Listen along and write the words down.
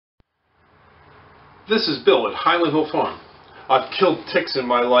This is Bill at Highland Hill Farm. I've killed ticks in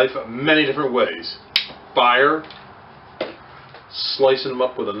my life many different ways. Fire, slicing them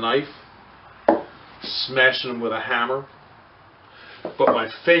up with a knife, smashing them with a hammer. But my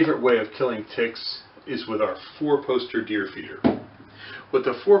favorite way of killing ticks is with our 4-poster deer feeder. What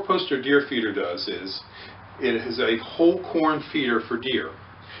the 4-poster deer feeder does is, it is a whole corn feeder for deer.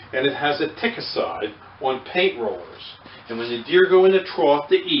 And it has a tickacidin on paint rollers. And when the deer go in the trough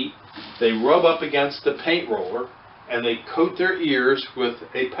to eat, they rub up against the paint roller and they coat their ears with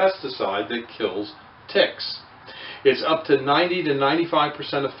a pesticide that kills ticks. It's up to 90 to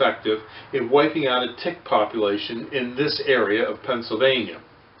 95% effective in wiping out a tick population in this area of Pennsylvania.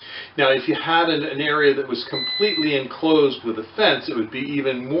 Now, if you had an area that was completely enclosed with a fence, it would be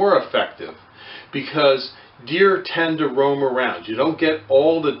even more effective, because deer tend to roam around. You don't get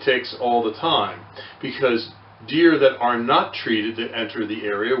all the ticks all the time, because deer that are not treated that enter the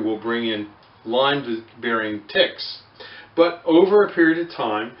area will bring in Lyme-bearing ticks. But over a period of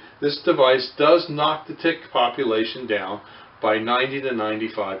time, this device does knock the tick population down by 90 to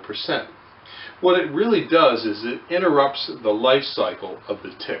 95%. What it really does is it interrupts the life cycle of the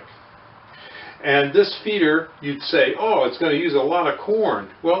tick. And this feeder, you'd say, oh, it's going to use a lot of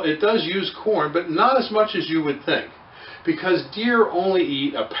corn. Well, it does use corn, but not as much as you would think, because deer only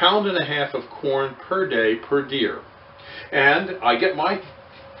eat 1.5 pounds of corn per day per deer. And I get my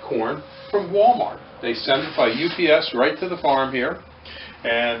corn from Walmart. They send it by UPS right to the farm here,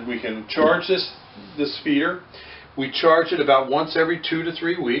 and we can charge this feeder. We charge it about once every 2 to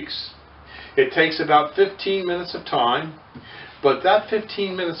 3 weeks. It takes about 15 minutes of time, but that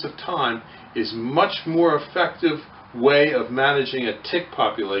 15 minutes of time is much more effective way of managing a tick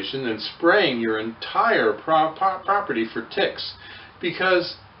population than spraying your entire property for ticks,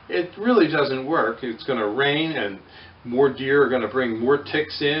 because it really doesn't work. It's going to rain and more deer are going to bring more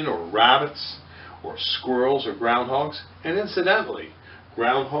ticks in, or rabbits, or squirrels, or groundhogs. And incidentally,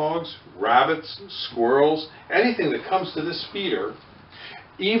 groundhogs, rabbits, squirrels, anything that comes to this feeder,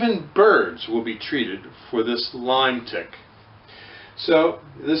 even birds will be treated for this Lyme tick. So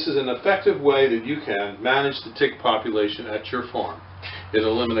this is an effective way that you can manage the tick population at your farm. It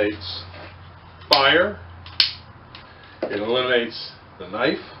eliminates fire, it eliminates the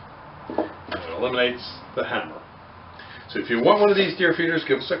knife, and it eliminates the hammer. So if you want one of these deer feeders,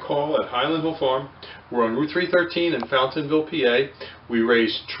 give us a call at Highland Hill Farm. We're on Route 313 in Fountainville, PA. We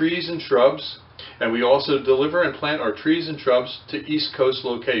raise trees and shrubs, and we also deliver and plant our trees and shrubs to East Coast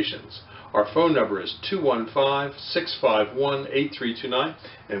locations. Our phone number is 215-651-8329,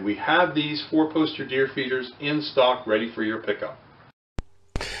 and we have these 4-poster deer feeders in stock ready for your pickup.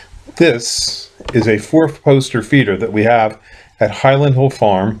 This is a 4-poster feeder that we have at Highland Hill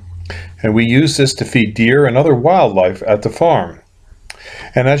Farm, and we use this to feed deer and other wildlife at the farm.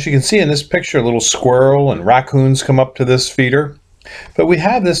 And as you can see in this picture, little squirrel and raccoons come up to this feeder. But we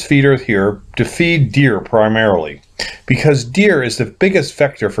have this feeder here to feed deer primarily, because deer is the biggest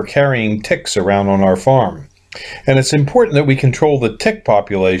vector for carrying ticks around on our farm. And it's important that we control the tick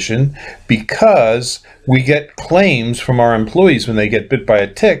population, because we get claims from our employees when they get bit by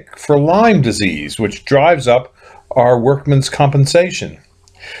a tick for Lyme disease, which drives up our workman's compensation.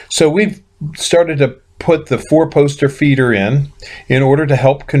 So we've started to put the 4-poster feeder in order to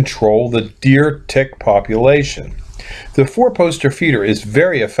help control the deer tick population. The 4-poster feeder is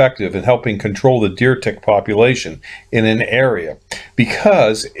very effective in helping control the deer tick population in an area,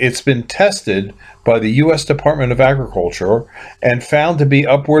 because it's been tested by the U.S. Department of Agriculture and found to be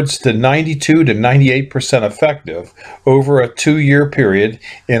upwards to 92 to 98% effective over a 2-year period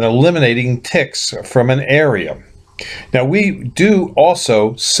in eliminating ticks from an area. Now, we do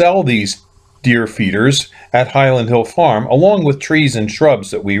also sell these deer feeders at Highland Hill Farm, along with trees and shrubs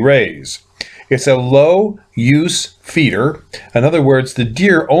that we raise. It's a low-use feeder. In other words, the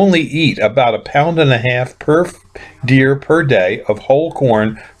deer only eat about 1.5 pounds per deer per day of whole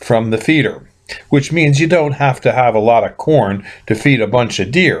corn from the feeder, which means you don't have to have a lot of corn to feed a bunch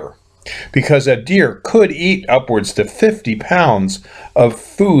of deer, because a deer could eat upwards to 50 pounds of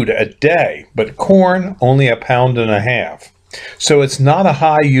food a day, but corn only 1.5 pounds. So it's not a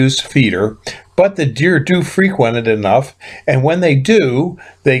high-use feeder, but the deer do frequent it enough, and when they do,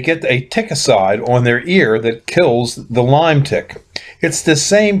 they get a tickacidin on their ear that kills the Lyme tick. It's the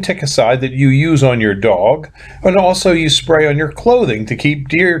same tickacidin that you use on your dog, and also you spray on your clothing to keep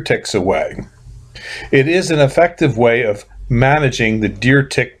deer ticks away. It is an effective way of managing the deer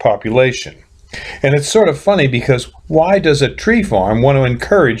tick population. And it's sort of funny, because why does a tree farm want to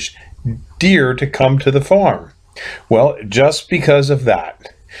encourage deer to come to the farm? Well, just because of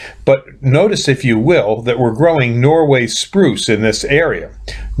that. But notice, if you will, that we're growing Norway spruce in this area.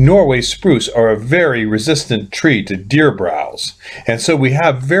 Norway spruce are a very resistant tree to deer browse, and so we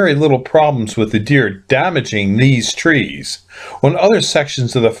have very little problems with the deer damaging these trees. On other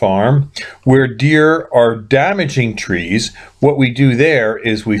sections of the farm where deer are damaging trees, what we do there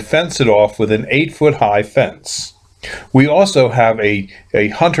is we fence it off with an 8-foot high fence. We also have a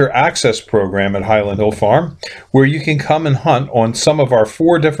hunter access program at Highland Hill Farm where you can come and hunt on some of our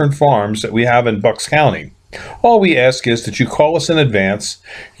 4 different farms that we have in Bucks County. All we ask is that you call us in advance,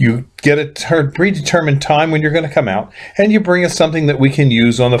 you get a predetermined time when you're going to come out, and you bring us something that we can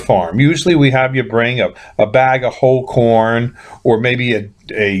use on the farm. Usually we have you bring a bag of whole corn, or maybe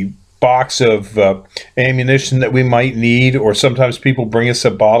a box of ammunition that we might need, or sometimes people bring us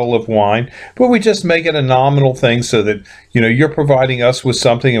a bottle of wine, but we just make it a nominal thing so that, you know, you're providing us with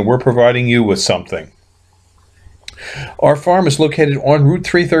something and we're providing you with something. Our farm is located on Route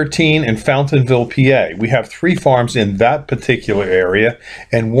 313 in Fountainville, PA. We have 3 farms in that particular area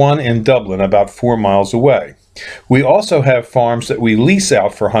and 1 in Dublin, about 4 miles away. We also have farms that we lease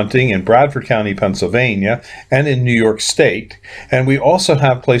out for hunting in Bradford County, Pennsylvania, and in New York State. And we also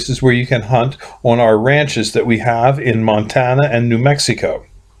have places where you can hunt on our ranches that we have in Montana and New Mexico.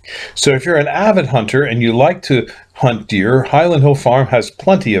 So if you're an avid hunter and you like to hunt deer, Highland Hill Farm has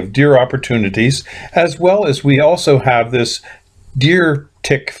plenty of deer opportunities, as well as we also have this deer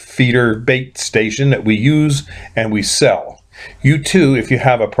tick feeder bait station that we use and we sell. You too, if you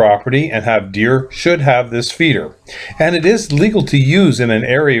have a property and have deer, should have this feeder. And it is legal to use in an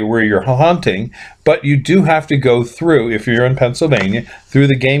area where you're hunting, but you do have to go through, if you're in Pennsylvania, through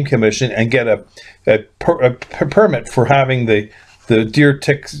the Game Commission and get a permit for having the deer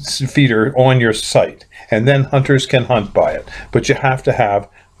tick feeder on your site. And then hunters can hunt by it. But you have to have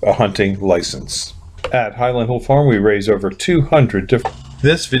a hunting license. At Highland Hill Farm, we raise over 200 different...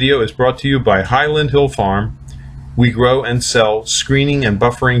 This video is brought to you by Highland Hill Farm. We grow and sell screening and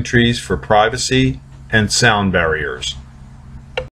buffering trees for privacy and sound barriers.